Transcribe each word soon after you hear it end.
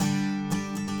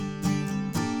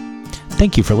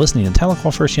Thank you for listening to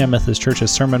Tahlequah First United Methodist Church's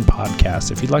Sermon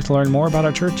Podcast. If you'd like to learn more about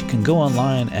our church, you can go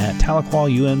online at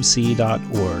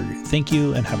tahlequahumc.org. Thank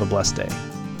you and have a blessed day.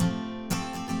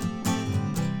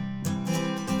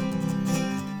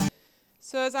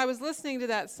 So as I was listening to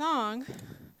that song,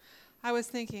 I was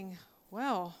thinking,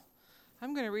 well,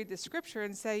 I'm going to read the scripture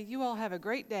and say, you all have a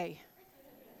great day.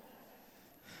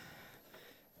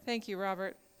 Thank you,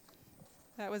 Robert.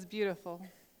 That was beautiful.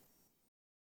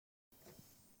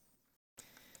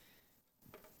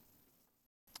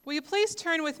 Will you please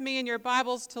turn with me in your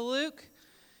Bibles to Luke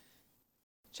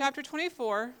chapter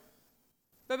 24?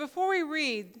 But before we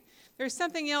read, there's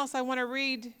something else I want to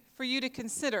read for you to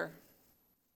consider.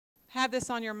 Have this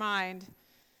on your mind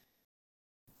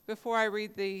before I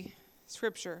read the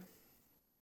scripture.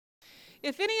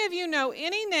 If any of you know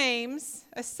any names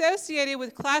associated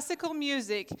with classical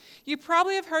music, you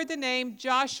probably have heard the name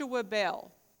Joshua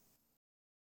Bell.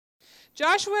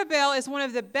 Joshua Bell is one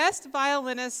of the best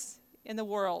violinists in the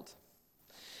world.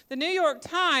 The New York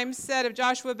Times said of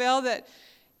Joshua Bell that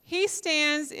he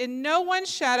stands in no one's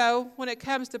shadow when it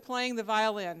comes to playing the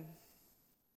violin.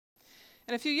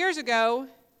 And a few years ago,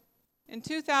 in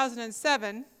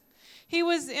 2007, he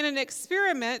was in an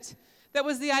experiment that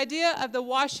was the idea of the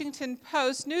Washington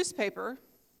Post newspaper.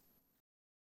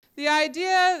 The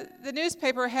idea the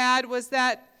newspaper had was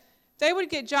that they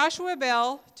would get Joshua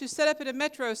Bell to set up at a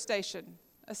metro station,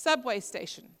 a subway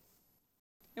station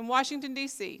in Washington,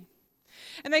 D.C.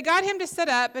 And they got him to set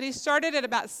up, and he started at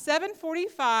about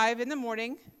 7:45 in the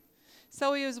morning,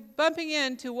 so he was bumping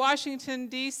into Washington,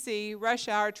 D.C. rush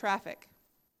hour traffic.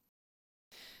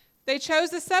 They chose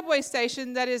the subway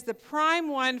station that is the prime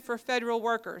one for federal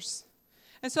workers.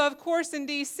 And so, of course, in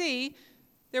D.C.,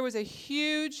 there was a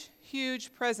huge,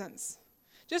 huge presence.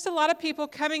 Just a lot of people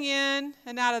coming in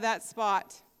and out of that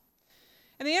spot.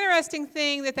 And the interesting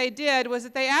thing that they did was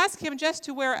that they asked him just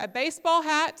to wear a baseball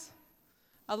hat,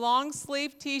 a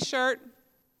long-sleeve T-shirt,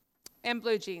 and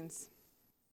blue jeans.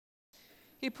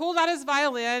 He pulled out his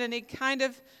violin, and he kind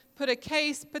of put the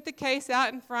case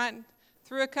out in front,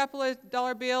 threw a couple of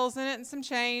dollar bills in it and some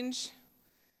change.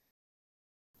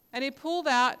 And he pulled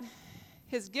out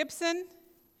his Gibson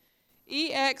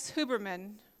EX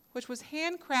Huberman, which was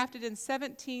handcrafted in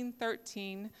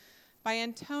 1713 by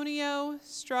Antonio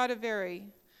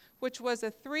Stradivari, which was a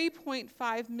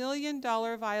 $3.5 million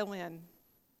violin.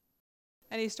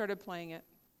 And he started playing it.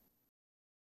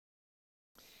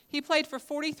 He played for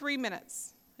 43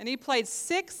 minutes, and he played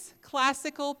 6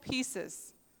 classical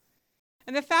pieces.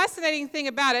 And the fascinating thing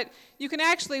about it, you can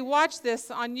actually watch this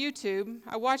on YouTube.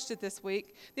 I watched it this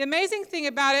week. The amazing thing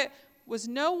about it was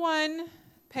no one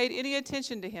paid any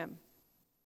attention to him.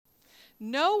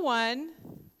 No one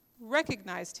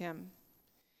recognized him.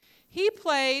 He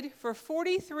played for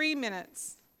 43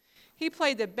 minutes. He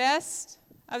played the best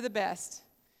of the best.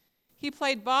 He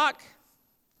played Bach,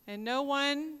 and no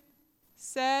one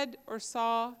said or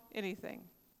saw anything.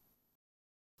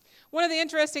 One of the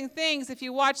interesting things, if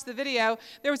you watch the video,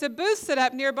 there was a booth set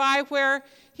up nearby where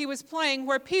he was playing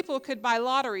where people could buy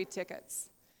lottery tickets.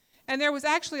 And there was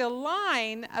actually a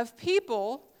line of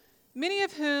people, many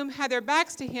of whom had their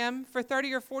backs to him for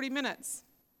 30 or 40 minutes,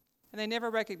 and they never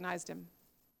recognized him.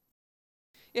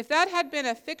 If that had been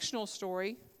a fictional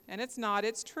story, and it's not,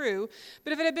 it's true,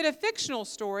 but if it had been a fictional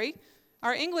story,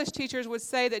 our English teachers would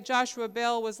say that Joshua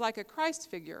Bell was like a Christ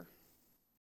figure,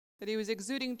 that he was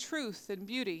exuding truth and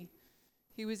beauty.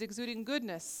 He was exuding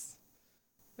goodness,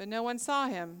 but no one saw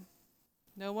him.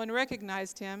 No one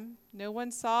recognized him. No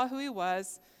one saw who he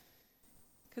was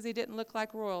because he didn't look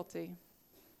like royalty.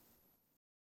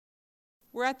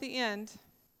 We're at the end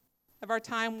of our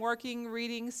time working,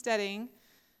 reading, studying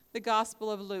the Gospel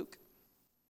of Luke.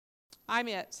 I'm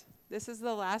it. This is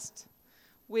the last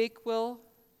week we'll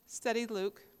study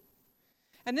Luke.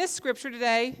 And this scripture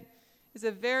today is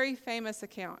a very famous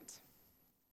account.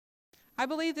 I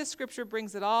believe this scripture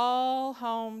brings it all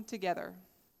home together.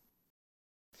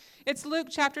 It's Luke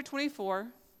chapter 24.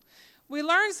 We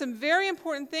learn some very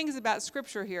important things about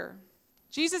scripture here.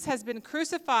 Jesus has been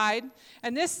crucified,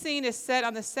 and this scene is set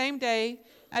on the same day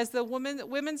as the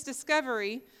women's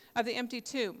discovery of the empty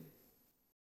tomb.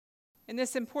 In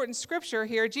this important scripture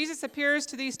here, Jesus appears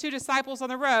to these 2 disciples on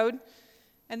the road,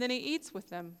 and then he eats with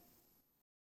them.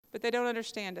 But they don't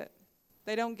understand it.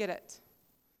 They don't get it.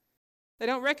 They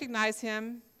don't recognize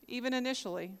him, even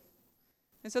initially.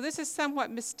 And so this is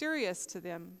somewhat mysterious to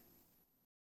them.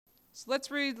 So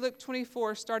let's read Luke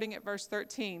 24, starting at verse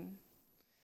 13.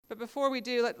 But before we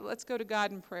do, let's go to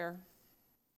God in prayer.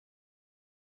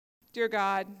 Dear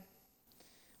God,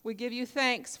 we give you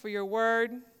thanks for your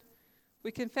word.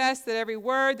 We confess that every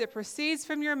word that proceeds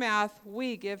from your mouth,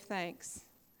 we give thanks.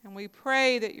 And we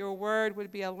pray that your word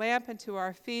would be a lamp unto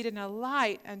our feet and a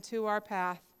light unto our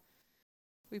path.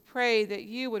 We pray that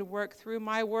you would work through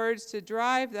my words to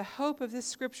drive the hope of this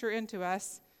scripture into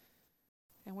us.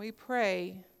 And we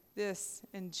pray this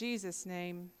in Jesus'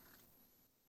 name.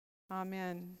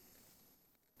 Amen.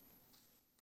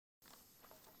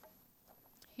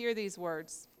 Hear these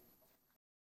words.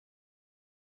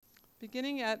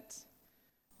 Beginning at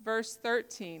verse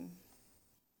 13.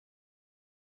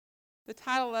 The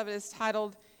title of it is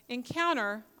titled,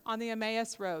 Encounter on the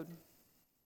Emmaus Road.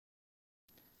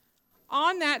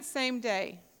 On that same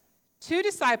day, 2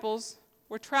 disciples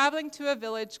were traveling to a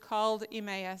village called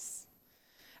Emmaus,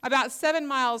 about 7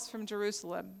 miles from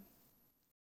Jerusalem.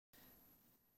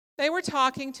 They were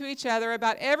talking to each other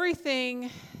about everything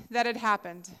that had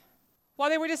happened. While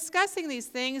they were discussing these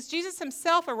things, Jesus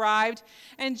himself arrived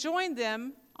and joined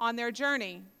them on their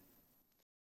journey.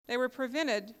 They were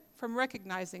prevented from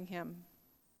recognizing him.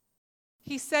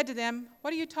 He said to them,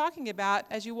 "What are you talking about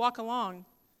as you walk along?"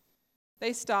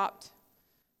 They stopped,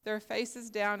 their faces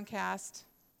downcast.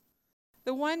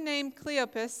 The one named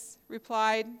Cleopas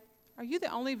replied, "Are you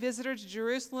the only visitor to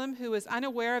Jerusalem who is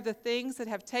unaware of the things that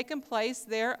have taken place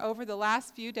there over the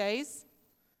last few days?"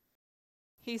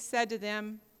 He said to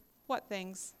them, "What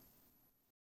things?"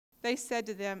 They said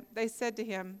to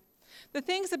him, "The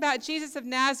things about Jesus of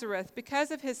Nazareth.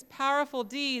 Because of his powerful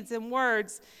deeds and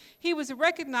words, he was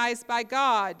recognized by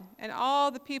God and all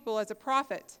the people as a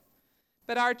prophet.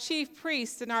 But our chief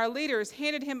priests and our leaders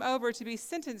handed him over to be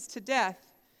sentenced to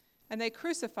death, and they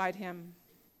crucified him.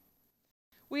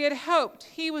 We had hoped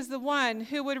he was the one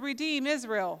who would redeem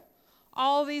Israel.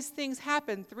 All these things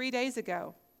happened 3 days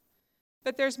ago.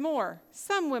 But there's more.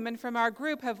 Some women from our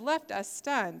group have left us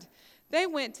stunned. They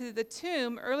went to the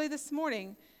tomb early this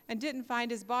morning and didn't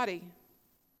find his body.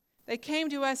 They came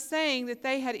to us saying that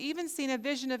they had even seen a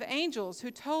vision of angels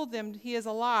who told them he is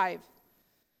alive.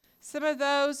 Some of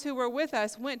those who were with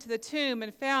us went to the tomb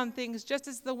and found things just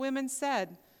as the women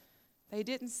said. They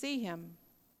didn't see him."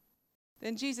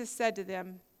 Then Jesus said to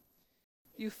them,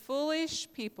 "You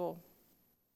foolish people,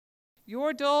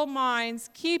 your dull minds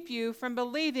keep you from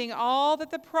believing all that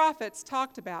the prophets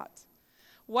talked about.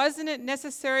 Wasn't it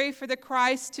necessary for the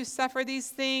Christ to suffer these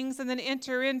things and then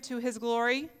enter into his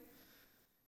glory?"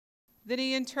 Then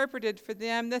he interpreted for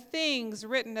them the things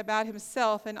written about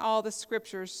himself in all the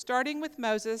scriptures, starting with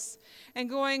Moses and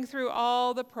going through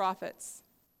all the prophets.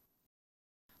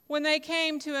 When they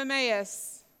came to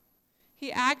Emmaus,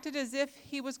 he acted as if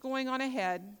he was going on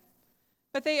ahead,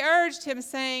 but they urged him,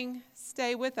 saying,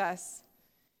 "Stay with us.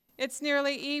 It's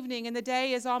nearly evening and the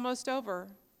day is almost over."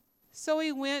 So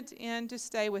he went in to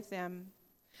stay with them.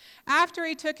 After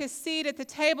he took his seat at the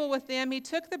table with them, he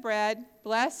took the bread,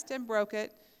 blessed and broke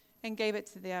it, and gave it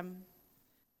to them.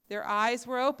 Their eyes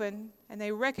were open, and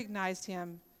they recognized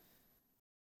him,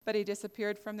 but he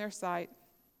disappeared from their sight.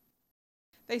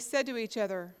 They said to each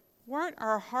other, "Weren't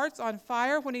our hearts on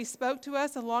fire when he spoke to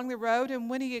us along the road and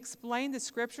when he explained the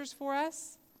scriptures for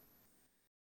us?"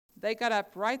 They got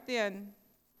up right then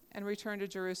and returned to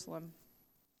Jerusalem.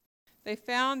 They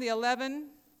found the 11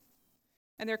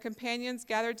 and their companions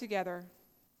gathered together.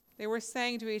 They were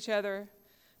saying to each other,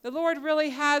 "The Lord really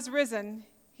has risen.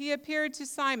 He appeared to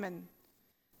Simon."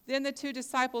 Then the 2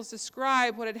 disciples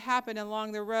described what had happened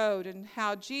along the road and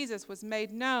how Jesus was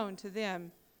made known to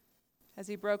them as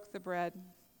he broke the bread.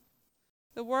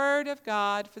 The word of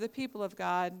God for the people of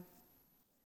God.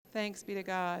 Thanks be to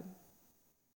God.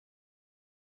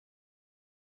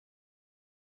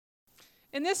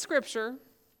 In this scripture,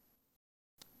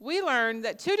 we learn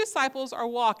that 2 disciples are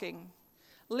walking,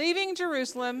 leaving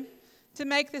Jerusalem to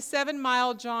make the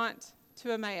 7-mile jaunt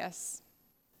to Emmaus.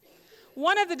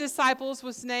 One of the disciples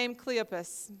was named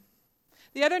Cleopas.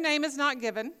 The other name is not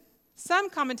given. Some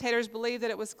commentators believe that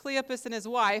it was Cleopas and his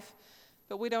wife,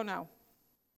 but we don't know.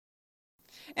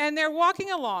 And they're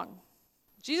walking along.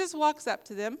 Jesus walks up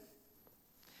to them,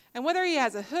 and whether he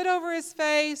has a hood over his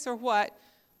face or what,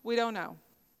 we don't know.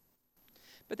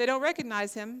 But they don't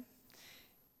recognize him.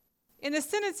 In the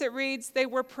sentence it reads, "They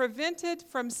were prevented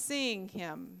from seeing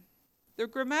him." The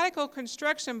grammatical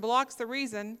construction blocks the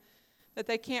reason that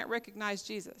they can't recognize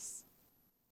Jesus.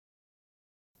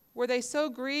 Were they so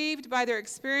grieved by their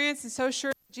experience and so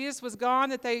sure Jesus was gone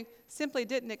that they simply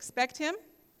didn't expect him?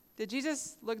 Did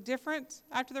Jesus look different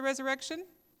after the resurrection?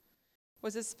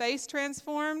 Was his face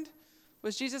transformed?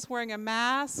 Was Jesus wearing a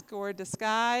mask or a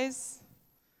disguise?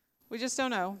 We just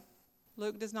don't know.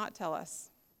 Luke does not tell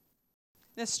us.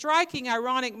 In a striking,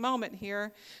 ironic moment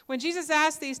here, when Jesus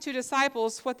asked these 2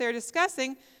 disciples what they're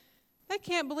discussing, they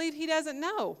can't believe he doesn't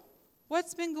know.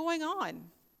 what's been going on?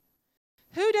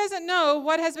 Who doesn't know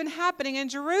what has been happening in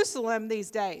Jerusalem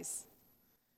these days?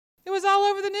 It was all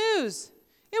over the news.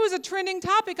 It was a trending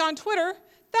topic on Twitter,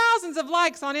 thousands of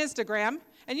likes on Instagram,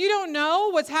 and you don't know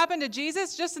what's happened to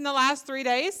Jesus just in the last 3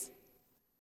 days?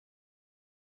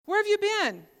 Where have you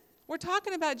been? We're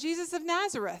talking about Jesus of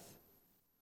Nazareth.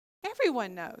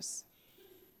 Everyone knows.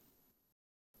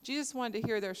 Jesus wanted to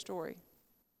hear their story.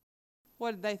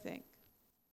 What did they think?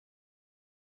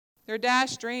 Their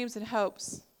dashed dreams and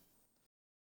hopes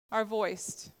are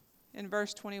voiced in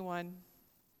verse 21.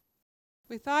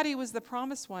 We thought he was the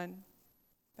promised one,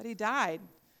 but he died,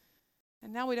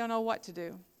 and now we don't know what to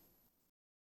do.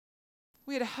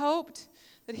 We had hoped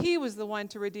that he was the one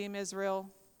to redeem Israel.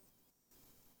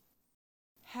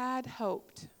 Had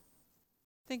hoped.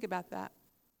 Think about that.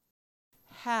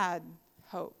 Had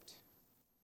hoped.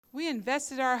 We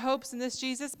invested our hopes in this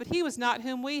Jesus, but he was not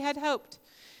whom we had hoped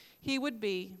he would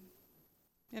be.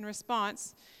 In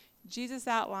response, Jesus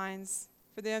outlines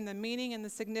for them the meaning and the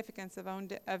significance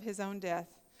of his own death,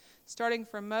 starting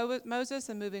from Moses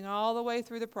and moving all the way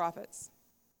through the prophets.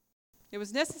 It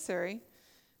was necessary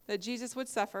that Jesus would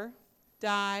suffer,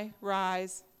 die,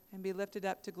 rise, and be lifted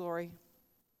up to glory.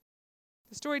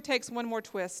 The story takes one more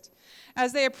twist.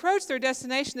 As they approach their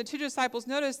destination, the two disciples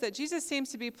notice that Jesus seems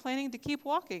to be planning to keep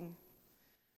walking.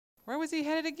 Where was he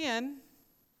headed again?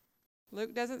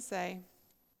 Luke doesn't say.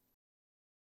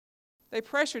 They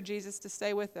pressured Jesus to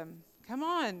stay with them. Come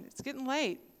on, it's getting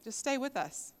late. Just stay with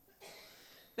us.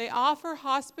 They offer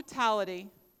hospitality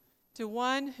to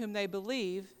one whom they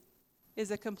believe is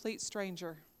a complete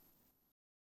stranger.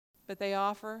 But they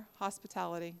offer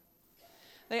hospitality.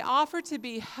 They offer to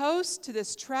be host to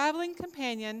this traveling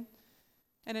companion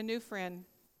and a new friend.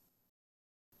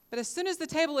 But as soon as the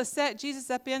table is set, Jesus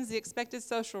upends the expected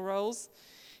social roles.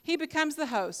 He becomes the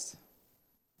host.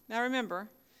 Now remember,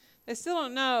 they still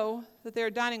don't know that they're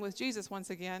dining with Jesus once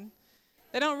again.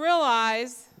 They don't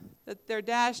realize that their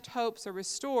dashed hopes are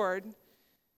restored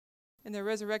in the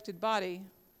resurrected body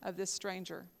of this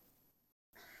stranger.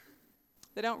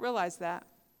 They don't realize that.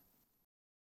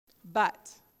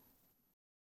 But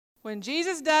when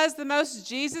Jesus does the most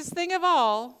Jesus thing of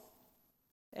all,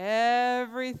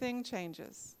 everything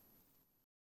changes.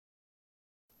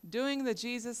 Doing the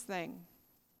Jesus thing.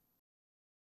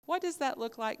 What does that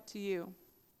look like to you?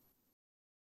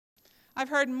 I've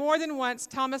heard more than once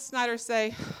Thomas Snyder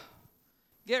say,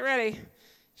 "Get ready.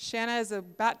 Shanna is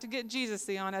about to get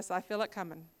Jesus-y on us. I feel it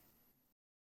coming."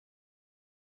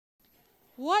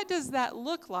 What does that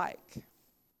look like?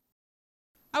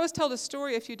 I was told a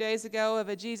story a few days ago of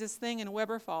a Jesus thing in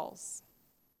Weber Falls.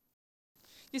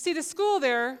 You see, the school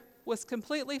there was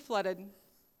completely flooded.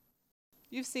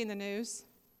 You've seen the news.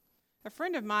 A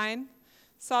friend of mine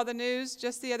saw the news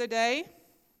just the other day,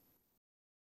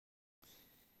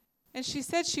 and she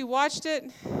said she watched it,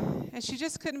 and she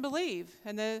just couldn't believe.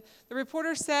 And the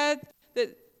reporter said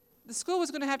that the school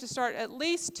was going to have to start at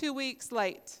least 2 weeks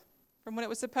late from when it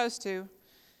was supposed to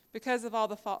because of all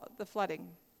the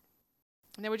flooding.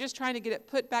 And they were just trying to get it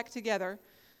put back together,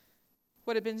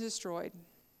 what had been destroyed.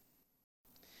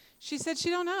 She said she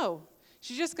don't know.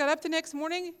 She just got up the next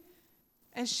morning,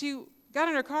 and she got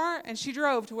in her car, and she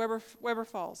drove to Weber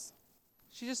Falls.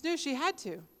 She just knew she had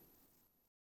to.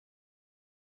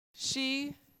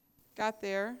 She got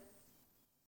there,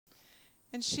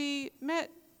 and she met,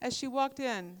 as she walked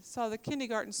in, saw the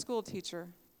kindergarten school teacher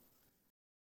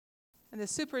and the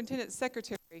superintendent's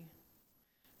secretary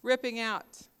ripping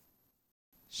out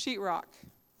sheetrock,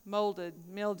 molded,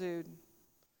 mildewed,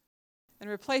 and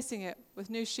replacing it with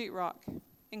new sheetrock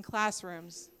in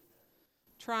classrooms,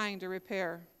 trying to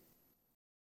repair.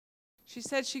 She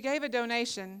said she gave a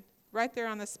donation right there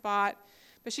on the spot,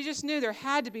 but she just knew there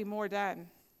had to be more done.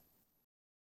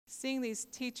 Seeing these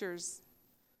teachers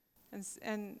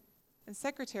and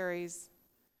secretaries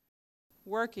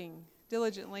working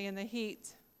diligently in the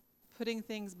heat, putting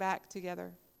things back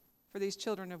together for these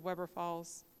children of Weber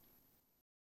Falls.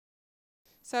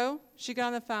 So she got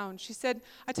on the phone. She said,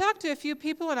 I talked to a few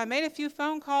people and I made a few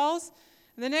phone calls,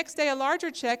 and the next day a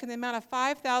larger check in the amount of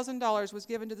 $5,000 was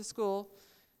given to the school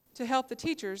to help the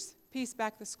teachers piece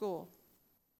back the school.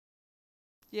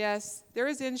 Yes, there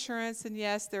is insurance, and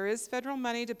yes, there is federal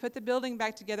money to put the building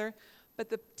back together, but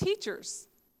the teachers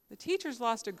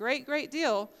lost a great, great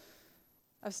deal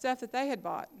of stuff that they had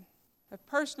bought, of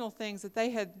personal things that they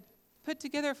had put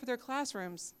together for their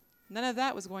classrooms. None of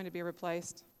that was going to be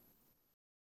replaced.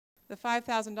 The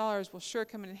 $5,000 will sure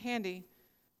come in handy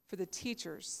for the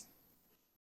teachers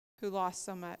who lost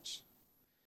so much.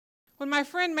 When my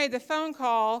friend made the phone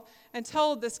call and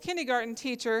told this kindergarten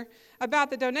teacher about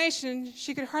the donation,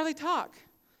 she could hardly talk.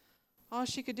 all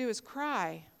she could do is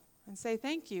cry and say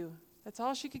thank you. That's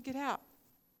all she could get out.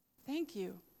 Thank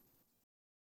you.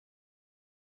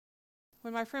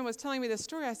 When my friend was telling me this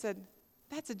story, I said,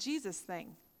 that's a Jesus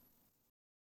thing.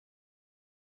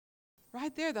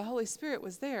 Right there, the Holy Spirit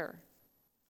was there.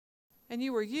 And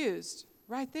you were used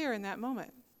right there in that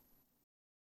moment.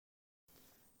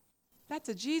 That's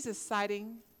a Jesus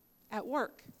sighting at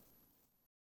work.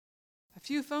 A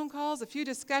few phone calls, a few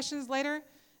discussions later,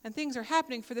 and things are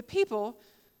happening for the people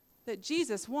that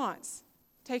Jesus wants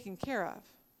taken care of.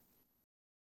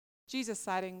 Jesus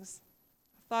sightings.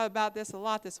 I've thought about this a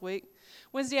lot this week.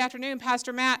 Wednesday afternoon,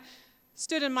 Pastor Matt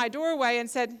stood in my doorway and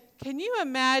said, can you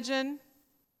imagine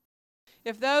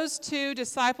if those two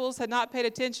disciples had not paid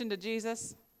attention to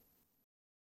Jesus?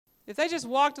 If they just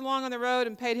walked along on the road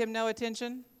and paid him no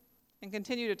attention and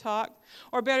continued to talk?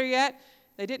 Or better yet,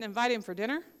 they didn't invite him for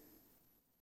dinner?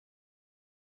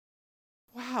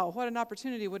 Wow, what an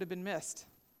opportunity would have been missed.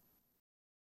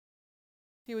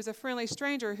 He was a friendly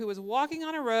stranger who was walking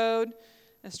on a road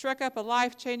and struck up a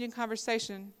life-changing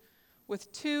conversation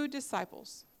with two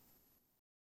disciples.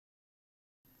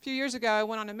 A few years ago, I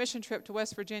went on a mission trip to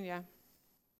West Virginia.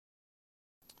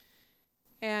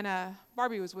 And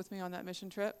Barbie was with me on that mission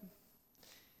trip.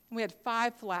 And we had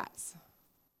 5 flats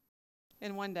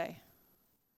in one day.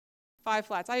 5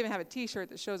 flats. I even have a T-shirt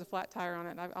that shows a flat tire on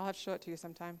it. I'll have to show it to you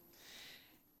sometime.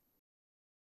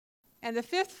 And the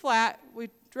 5th flat, we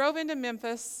drove into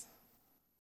Memphis,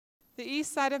 the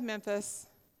east side of Memphis,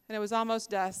 and it was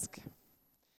almost dusk.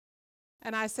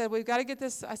 And I said, we've got to get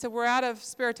this. I said, we're out of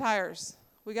spare tires.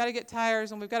 We got to get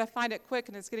tires, and we've got to find it quick,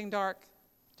 and it's getting dark.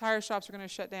 Tire shops are going to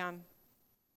shut down.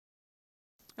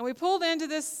 And we pulled into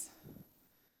this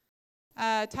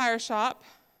tire shop,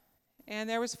 and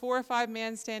there was 4 or 5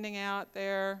 men standing out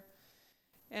there.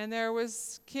 And there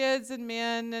was kids and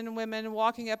men and women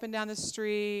walking up and down the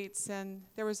streets. And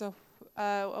there was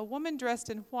a woman dressed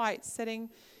in white sitting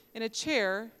in a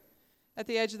chair at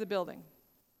the edge of the building.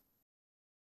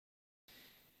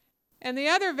 And the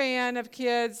other van of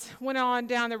kids went on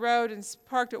down the road and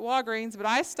parked at Walgreens, but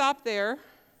I stopped there.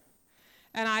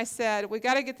 And I said, we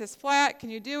got to get this flat. Can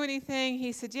you do anything?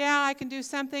 He said, yeah, I can do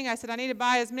something. I said, I need to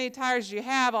buy as many tires as you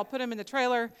have. I'll put them in the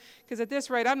trailer, because at this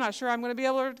rate, I'm not sure I'm going to be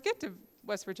able to get to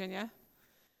West Virginia.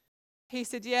 He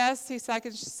said, yes. He said, I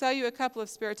can sell you a couple of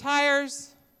spare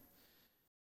tires.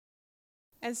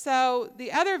 And so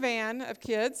the other van of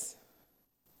kids,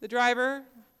 the driver,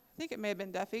 I think it may have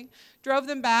been Duffy, drove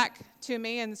them back to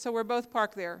me, and so we're both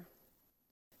parked there.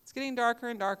 It's getting darker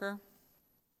and darker.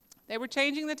 They were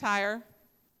changing the tire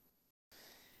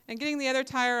and getting the other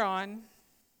tire on,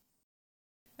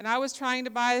 and I was trying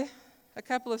to buy a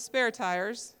couple of spare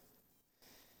tires,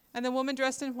 and the woman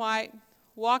dressed in white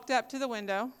walked up to the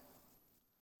window,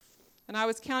 and I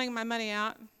was counting my money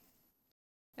out,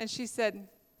 and she said,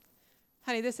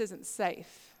 honey, this isn't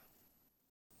safe.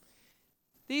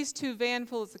 These 2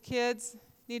 vanfuls of kids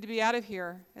need to be out of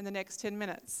here in the next 10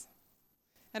 minutes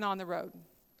and on the road.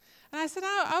 And I said,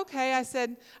 oh, okay. I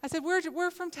said,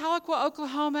 we're from Tahlequah,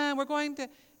 Oklahoma, and we're going to,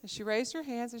 and she raised her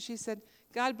hands and she said,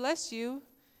 God bless you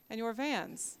and your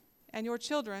vans and your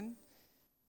children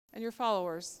and your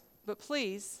followers, but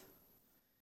please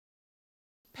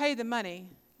pay the money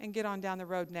and get on down the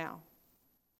road now.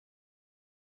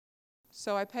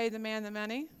 So I paid the man the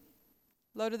money,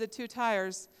 loaded the 2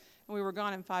 tires, and we were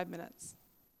gone in 5 minutes.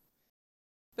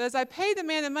 But as I paid the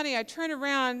man the money, I turned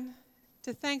around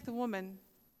to thank the woman.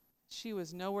 She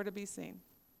was nowhere to be seen.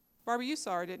 Barbara, you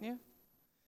saw her, didn't you?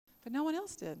 But no one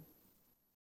else did.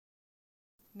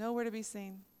 Nowhere to be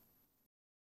seen.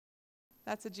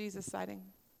 That's a Jesus sighting.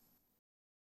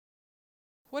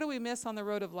 What do we miss on the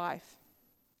road of life?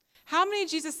 How many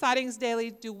Jesus sightings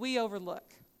daily do we overlook?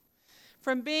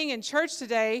 From being in church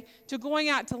today, to going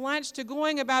out to lunch, to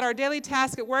going about our daily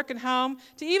task at work and home,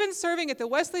 to even serving at the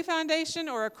Wesley Foundation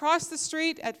or across the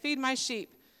street at Feed My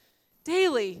Sheep.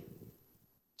 Daily,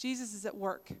 Jesus is at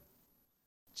work.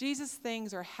 Jesus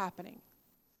things are happening.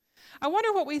 I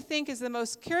wonder what we think is the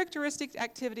most characteristic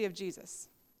activity of Jesus.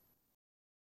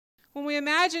 When we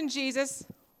imagine Jesus,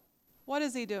 what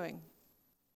is he doing?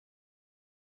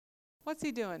 What's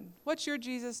he doing? What's your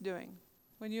Jesus doing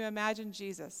when you imagine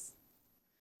Jesus?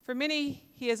 For many,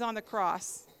 he is on the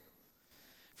cross.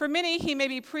 For many, he may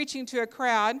be preaching to a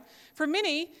crowd. For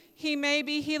many, he may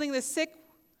be healing the sick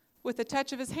with the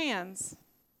touch of his hands.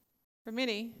 For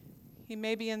many, he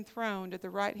may be enthroned at the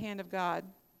right hand of God.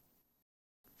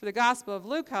 For the Gospel of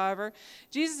Luke, however,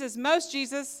 Jesus is most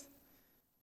Jesus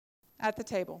at the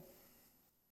table,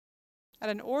 at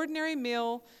an ordinary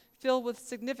meal filled with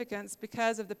significance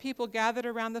because of the people gathered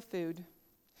around the food.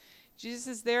 Jesus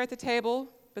is there at the table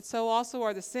but so also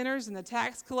are the sinners and the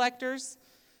tax collectors,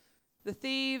 the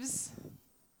thieves,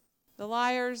 the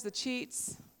liars, the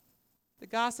cheats, the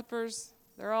gossipers.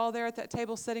 They're all there at that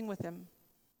table sitting with him,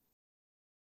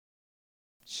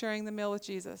 sharing the meal with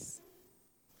Jesus.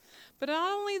 But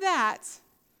not only that,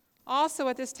 also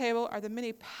at this table are the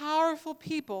many powerful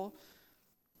people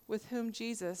with whom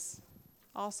Jesus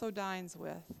also dines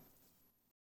with.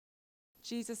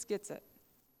 Jesus gets it.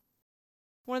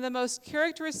 One of the most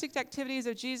characteristic activities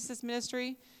of Jesus'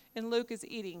 ministry in Luke is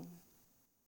eating.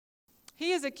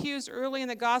 He is accused early in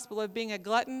the gospel of being a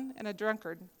glutton and a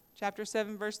drunkard. Chapter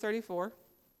 7, verse 34.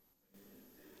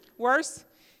 Worse,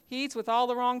 he eats with all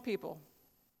the wrong people.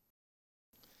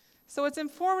 So it's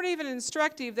informative and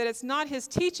instructive that it's not his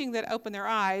teaching that opened their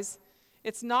eyes.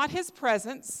 It's not his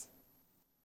presence.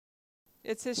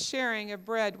 It's his sharing of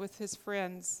bread with his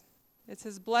friends. It's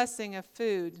his blessing of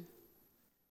food.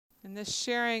 In this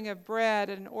sharing of bread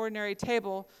at an ordinary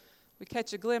table, we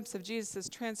catch a glimpse of Jesus'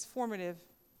 transformative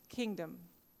kingdom,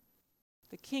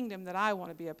 the kingdom that I want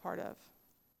to be a part of.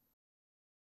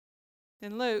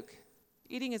 In Luke,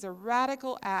 eating is a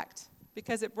radical act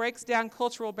because it breaks down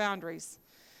cultural boundaries.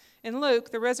 In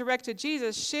Luke, the resurrected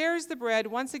Jesus shares the bread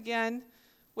once again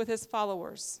with his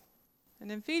followers.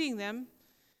 And in feeding them,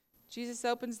 Jesus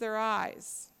opens their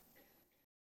eyes,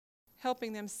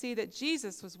 helping them see that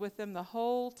Jesus was with them the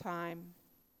whole time.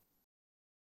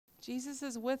 Jesus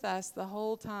is with us the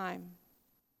whole time.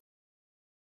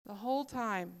 The whole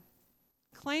time.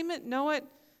 Claim it, know it,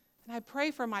 and I pray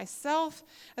for myself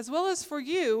as well as for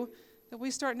you that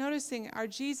we start noticing our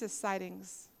Jesus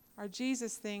sightings, our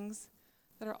Jesus things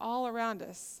that are all around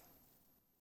us.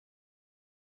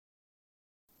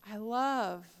 I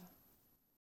love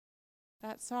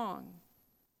that song.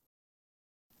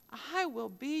 I will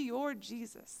be your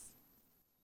Jesus.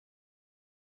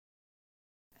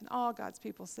 And all God's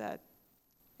people said,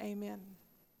 amen.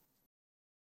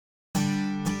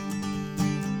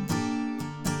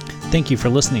 Thank you for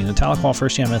listening to Tahlequah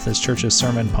First United Methodist Church's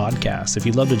Sermon Podcast. If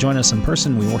you'd love to join us in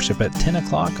person, we worship at 10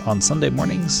 o'clock on Sunday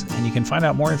mornings, and you can find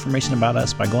out more information about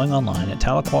us by going online at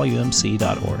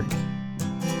tahlequahumc.org.